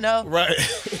 Conditional. Right.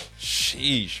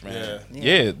 Sheesh,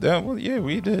 man.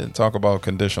 We did talk about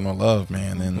conditional love,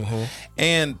 man,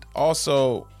 and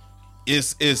also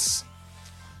it's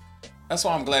that's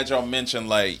why I'm glad y'all mentioned,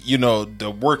 like, you know, the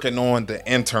working on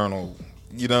the internal.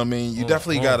 You know what I mean? You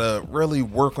definitely gotta really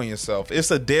work on yourself.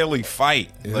 It's a daily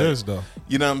fight. It is, though.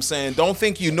 You know what I'm saying? Don't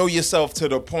think you know yourself to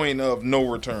the point of no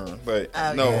return. But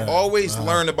always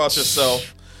learn about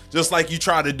yourself, just like you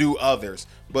try to do others.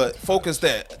 But focus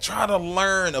that. Try to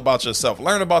learn about yourself.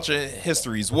 Learn about your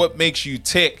histories. What makes you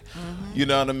tick? You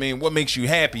know what I mean? What makes you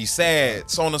happy, sad,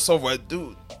 so on and so forth.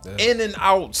 Dude, in and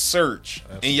out search,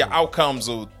 and your outcomes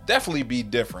will definitely be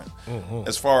different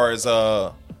as far as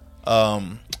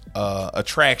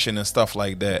attraction and stuff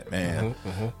like that, man.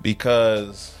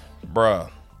 Because, bruh,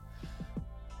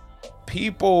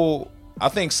 people, I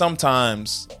think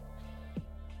sometimes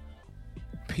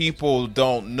people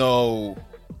don't know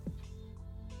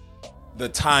the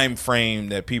time frame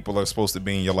that people are supposed to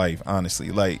be in your life.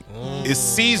 Honestly, like it's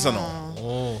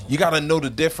seasonal. You got to know the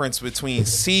difference between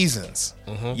seasons.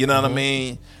 You know what I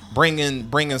mean?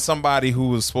 Bringing somebody who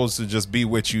was supposed to just be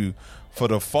with you for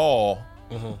the fall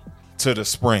to the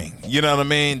spring. You know what I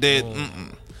mean?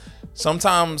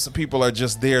 Sometimes people are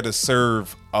just there to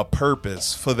serve a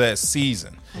purpose for that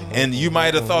season. And you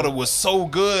might have thought it was so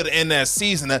good in that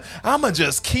season that I'm going to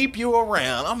just keep you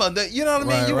around. You know what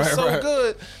I mean? You were so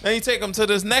good. Then you take them to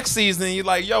this next season and you're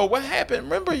like, yo, what happened?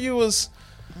 Remember you was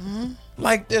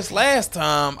like this last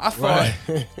time. I thought.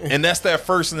 And that's that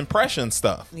first impression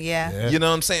stuff. Yeah. You know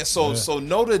what I'm saying? So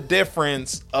know the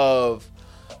difference of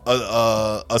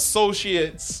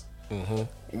associates,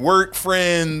 work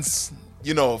friends,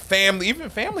 you know, family,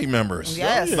 even family members.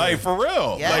 Yes. Like, for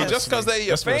real. Yes. Like, just because they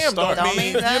your fam don't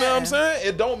mean, you know what I'm saying?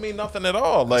 It don't mean nothing at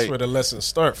all. Like, that's where the lessons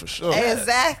start, for sure.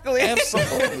 Exactly.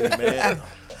 Absolutely, man.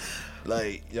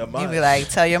 Like, your mom. You be like,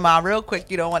 tell your mom real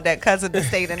quick you don't want that cousin to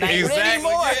stay the night anymore. You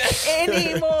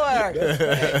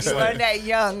learn that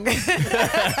young.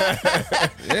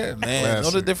 Yeah, man.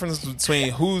 Know the difference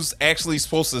between who's actually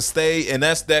supposed to stay, and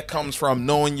that comes from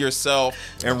knowing yourself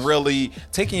and really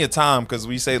taking your time, because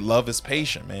we say love is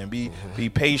patient, man. Be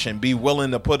patient. Be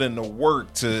willing to put in the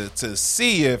work to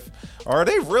see if are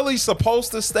they really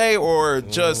supposed to stay or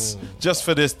just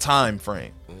for this time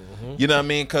frame. You know what I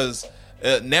mean? Because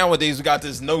nowadays we got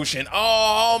this notion,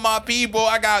 all my people,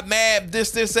 I got mad, this,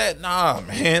 that. Nah,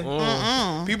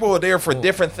 man. People are there for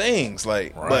different things.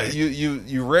 Like, but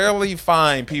you rarely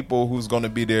find people who's going to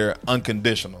be there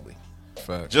unconditionally.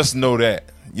 Fact. Just know that.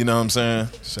 You know what I'm saying?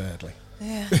 Sadly.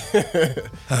 Yeah.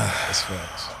 That's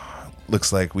facts.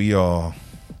 Looks like we all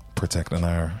protecting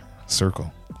our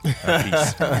circle. Our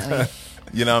peace.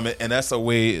 You know what I mean? And that's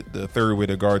the third way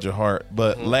to guard your heart.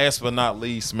 But last but not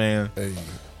least, man. Hey.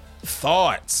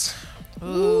 Thoughts.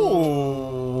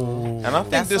 Ooh. And I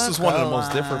think this is one of the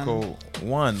most difficult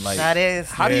one. Like, that is.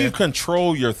 How do you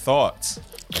control your thoughts?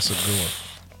 That's a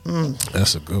good one.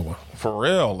 That's a good one. For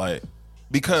real, like,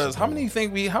 Because how many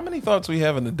thoughts we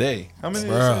have in a day? How many?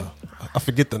 I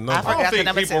forget the number. I don't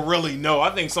think people really know.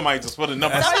 I think somebody just put a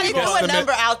number. Somebody threw a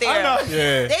number out there.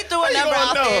 Yeah. They threw a number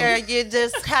out there. You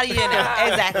just, how do you know?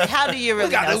 Exactly. How do you really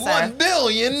We got know, sir? 1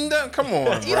 billion. Come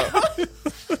on, bro.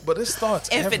 But it's thoughts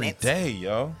every Infinite. day,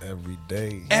 yo. Every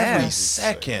day. Every Yeah.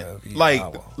 second. Every Like,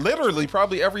 hour. literally,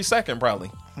 probably every second, probably.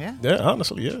 Yeah. Yeah,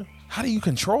 honestly, yeah. How do you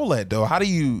control that, though? How do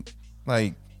you,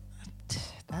 like...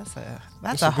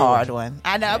 That's a hard one.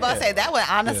 I know. I'm about to say that one.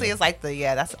 Honestly, is like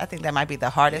I think that might be the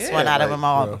hardest one out of them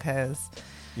all because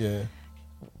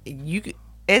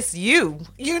it's you.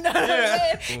 You know what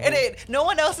I'm saying? And no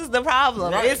one else is the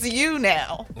problem. Right. It's you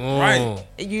now. Right.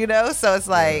 You know, so it's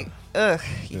like, ugh,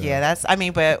 that's. I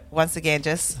mean, but once again,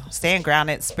 just staying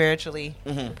grounded spiritually,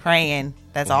 praying.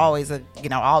 That's always a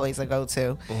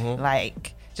go-to.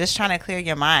 Like just trying to clear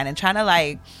your mind and trying to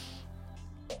like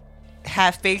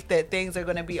have faith that things are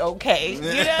going to be okay. You know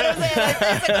what I'm saying? Like,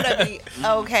 things are going to be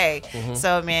okay.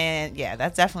 So, man,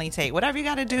 that's definitely take whatever you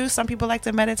got to do. Some people like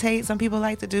to meditate. Some people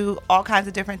like to do all kinds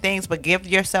of different things, but give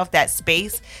yourself that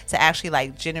space to actually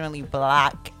like genuinely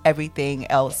block everything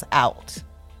else out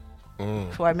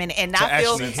for a minute and not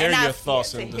feel actually hear and not your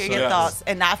thoughts to and hear decide. your thoughts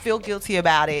and not feel guilty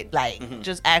about it. Like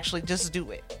just do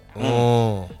it.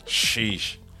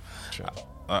 Sheesh.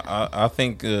 I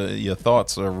think your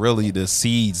thoughts are really the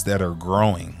seeds that are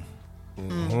growing.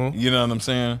 You know what I'm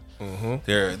saying?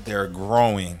 They're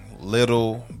growing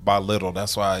little by little.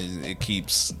 That's why it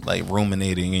keeps like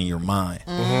ruminating in your mind.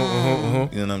 You know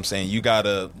what I'm saying? You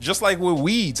gotta, just like with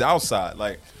weeds outside.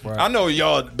 Like I know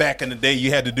y'all back in the day,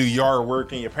 you had to do yard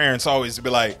work, and your parents always be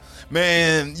like,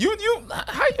 "Man,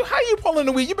 how you pulling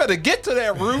the weed? You better get to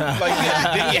that root." Like you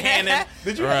had to dig your hand in.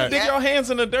 Did you dig your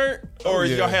hands in the dirt, or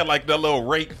y'all had like that little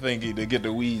rake thingy to get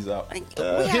the weeds out? Here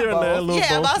and there, a little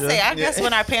I'm about both, to say. I guess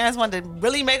when our parents wanted to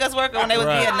really make us work, when they was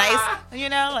being nice, you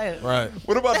know, like. Right.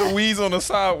 What about the weeds on the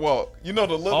sidewalk? You know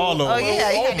the little. All of them. Oh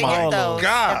yeah, you had to my get those.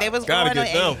 God. If they was Gotta going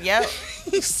get on, them. Yep.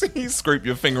 You scrape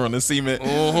your finger on the cement.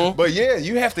 But yeah,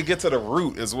 you have to get to the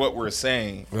root is what we're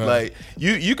saying. Right. Like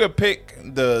you could pick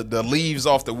the leaves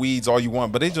off the weeds all you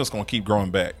want, but they just gonna keep growing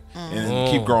back and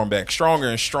keep growing back stronger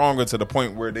and stronger to the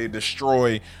point where they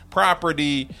destroy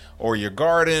property or your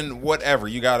garden, whatever.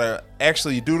 You gotta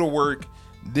actually do the work,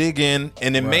 dig in,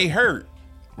 and it may hurt.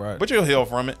 Right. But you'll heal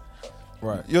from it.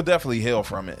 Right. You'll definitely heal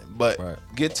from it, but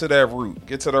get to that root.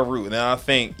 Get to the root, and I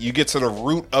think you get to the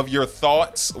root of your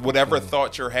thoughts, whatever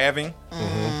thoughts you're having.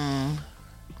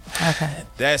 Okay.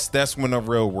 That's when the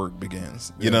real work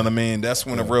begins. You know what I mean? That's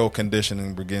when the real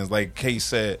conditioning begins. Like Kay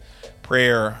said,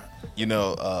 prayer. You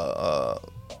know,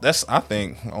 that's, I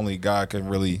think only God can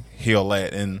really heal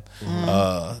that and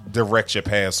direct your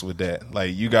paths with that.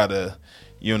 Like you gotta.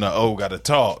 Gotta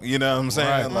talk. You know what I'm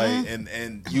saying? Like,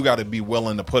 and you gotta be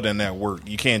willing to put in that work.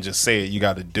 You can't just say it. You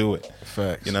gotta do it.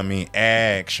 Facts. You know what I mean?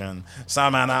 Action. But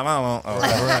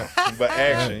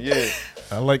action, yeah.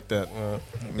 I like that,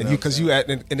 and because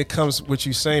and it comes what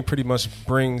you saying pretty much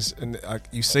brings, and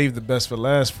you save the best for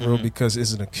last, for real, because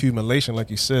it's an accumulation,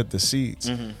 like you said, the seeds.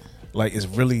 Like it's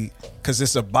really because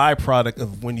it's a byproduct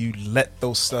of when you let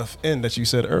those stuff in that you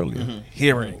said earlier,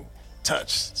 hearing,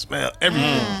 touch, smell,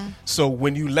 everything. So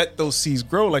when you let those seeds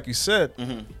grow, like you said,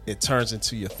 it turns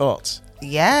into your thoughts.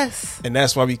 Yes. And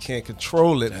that's why we can't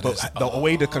control it. But the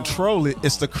way to control it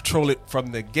is to control it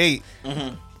from the gate,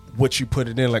 what you put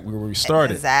it in, like where we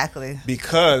started. Exactly.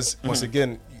 Because, once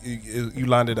again, you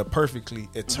lined it up perfectly.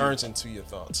 It turns into your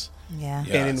thoughts. Yeah.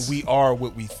 Yeah. And then we are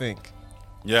what we think.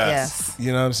 Yes.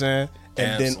 You know what I'm saying?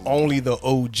 And Absolutely. then only the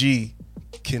OG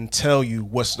can tell you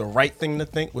what's the right thing to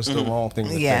think, what's the wrong thing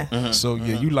to think. So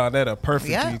you line that up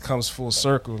perfectly. Yeah. It comes full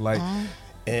circle, like,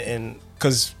 and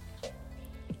because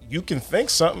you can think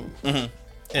something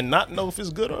and not know if it's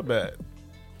good or bad.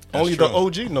 Only true. the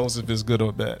OG knows if it's good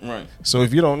or bad. Right. So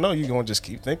if you don't know, you're gonna just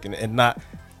keep thinking and not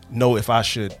know if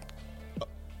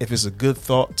it's a good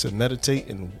thought to meditate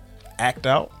and act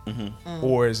out,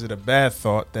 or is it a bad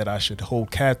thought that I should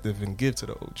hold captive and give to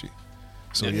the OG.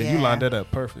 So you lined that up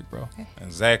perfect, bro.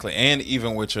 Exactly. And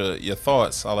even with your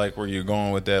thoughts, I like where you're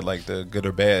going with that, like the good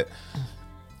or bad.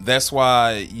 That's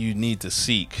why you need to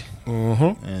seek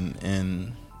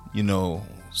and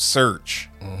search,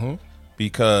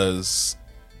 because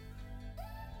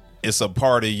it's a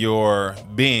part of your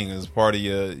being, it's part of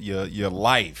your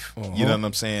life. You know what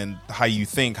I'm saying? How you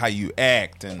think, how you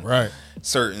act, and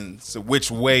which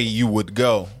way you would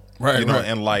go.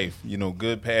 In life.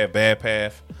 Good path, bad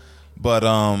path. But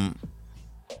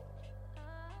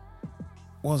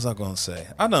what was I gonna say?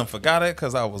 I done forgot it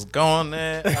because I was gone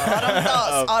there.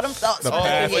 All them thoughts. The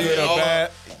bad, the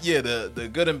bad. Yeah, the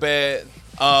good and bad.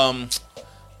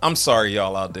 I'm sorry,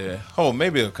 y'all out there. Oh,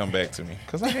 maybe it'll come back to me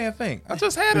because I can't think. I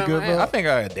just had it. I think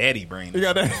I got daddy brain. You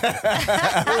got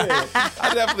that?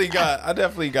 I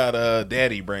definitely got a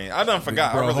daddy brain. I done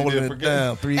forgot. Bro, I really did forget.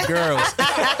 Down. 3 girls.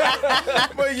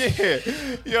 But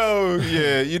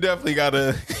yeah, you definitely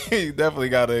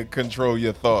gotta control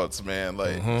your thoughts, man.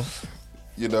 Like,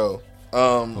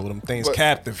 Hold them things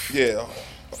captive. Yeah.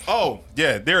 Oh,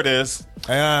 yeah. There it is.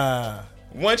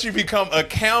 Once you become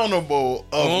accountable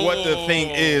of what the thing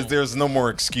is, there's no more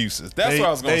excuses. That's what I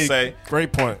was going to say.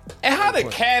 Great point. And how did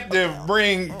captive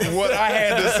bring what I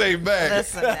had to say back?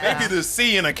 Listen, maybe the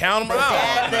C in accountable.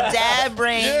 The dad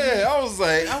brain. Yeah, I was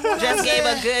like, just gave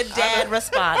a good dad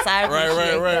response. I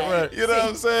appreciate Right. You know what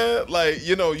I'm saying? Like,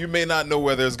 you may not know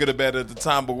whether it's good or bad at the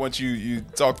time, but once you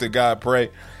talk to God,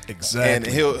 pray. Exactly. And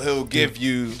he'll give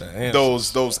you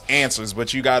those answers,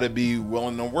 but you got to be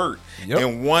willing to work. Yep.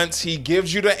 And once he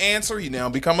gives you the answer, you now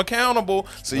become accountable.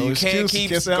 So you can't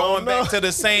keep going back to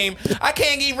the same. I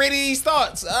can't get rid of these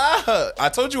thoughts. I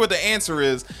told you what the answer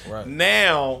is. Right.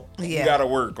 Now you got to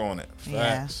work on it.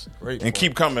 Facts. Great and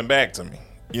keep coming back to me.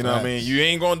 You know what I mean? You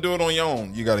ain't going to do it on your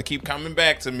own. You got to keep coming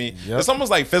back to me. Yep. It's almost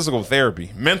like physical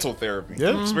therapy, mental therapy,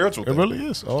 spiritual therapy. It really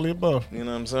is. All the above. You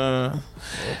know what I'm saying?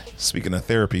 Speaking of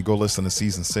therapy, go listen to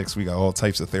season 6. We got all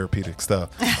types of therapeutic stuff.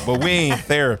 But we ain't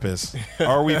therapists.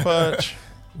 Are we, Pudge?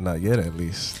 Not yet, at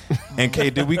least. And Kay,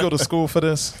 did we go to school for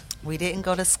this? We didn't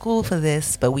go to school for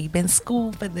this, but we've been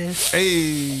schooled for this.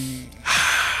 Hey.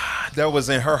 That was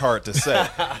in her heart to say.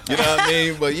 You know what I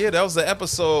mean? But yeah, that was the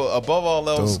episode. Above all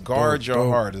else, guard your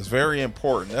heart. It's very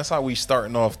important. That's how we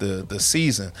starting off the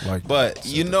season. But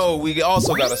we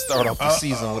also got to start off the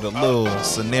season with a little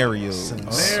scenarios.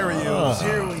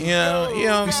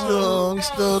 Yeah. We still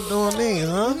doing these,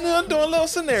 huh? Doing a little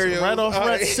scenario. Right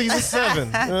off season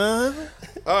 7.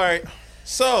 All right.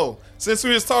 So, since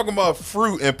we was talking about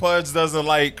fruit and Pudge doesn't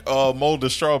like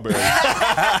molded strawberry.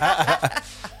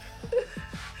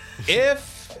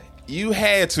 If you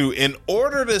had to, in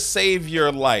order to save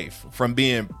your life from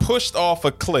being pushed off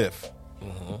a cliff,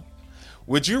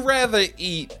 would you rather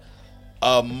eat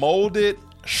a molded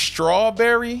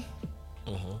strawberry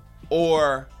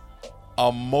or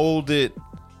a molded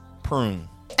prune?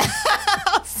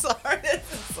 I'm sorry. This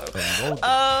is so.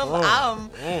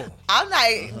 I'm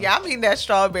not. Yeah, I'm eating that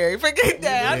strawberry. Forget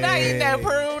that. I'm not eating that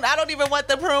prune. I don't even want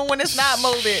the prune when it's not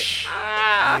molded.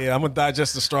 Yeah, I'm gonna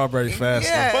digest the strawberry faster.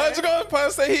 Yeah. Why'd you go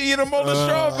and say he eat a molded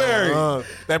strawberry?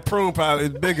 That prune pie is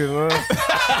bigger,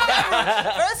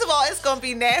 huh? First of all, it's gonna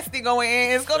be nasty going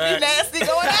in. It's gonna be nasty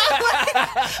going out.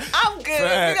 I'm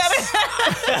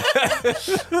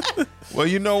good. Well,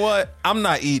 you know what? I'm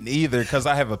not eating either because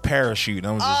I have a parachute.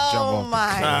 I'm just jump off. Oh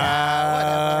my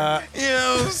God! You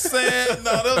know what I'm saying?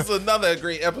 No, that was another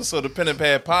great episode of Pen and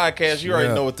Pad Podcast. You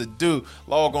already know what to do.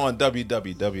 Log on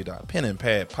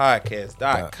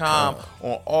www.penandpadpodcast.com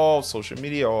on all social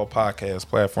media, all podcast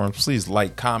platforms. Please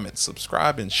like, comment,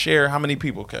 subscribe, and share. How many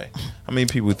people, Kay? How many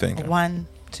people think? 1,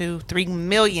 2, 3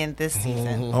 million this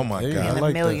season. Oh my God! I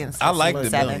like millions. I like the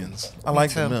millions. I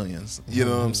like the millions. You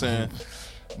know what I'm saying?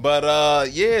 But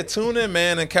tune in,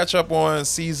 man, and catch up on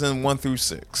season 1 through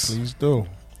 6. Please do.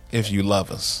 If you love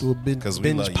us, because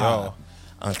we love y'all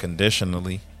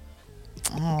unconditionally.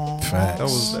 Oh, that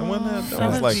was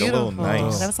like beautiful. A little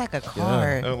nice. That was like a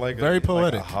card. Yeah. Like very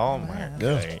poetic. Like a hallmark.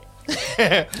 Yeah.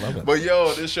 Love it. But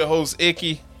this your host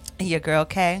Icky, your girl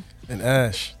Kay, and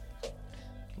Ash.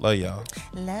 Love y'all.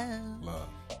 Love.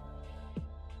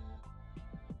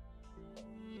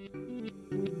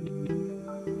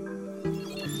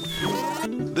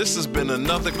 This has been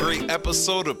another great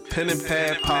episode of Pen and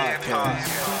Pad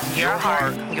Podcast. Your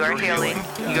heart, your healing,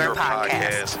 your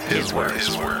podcast. His word.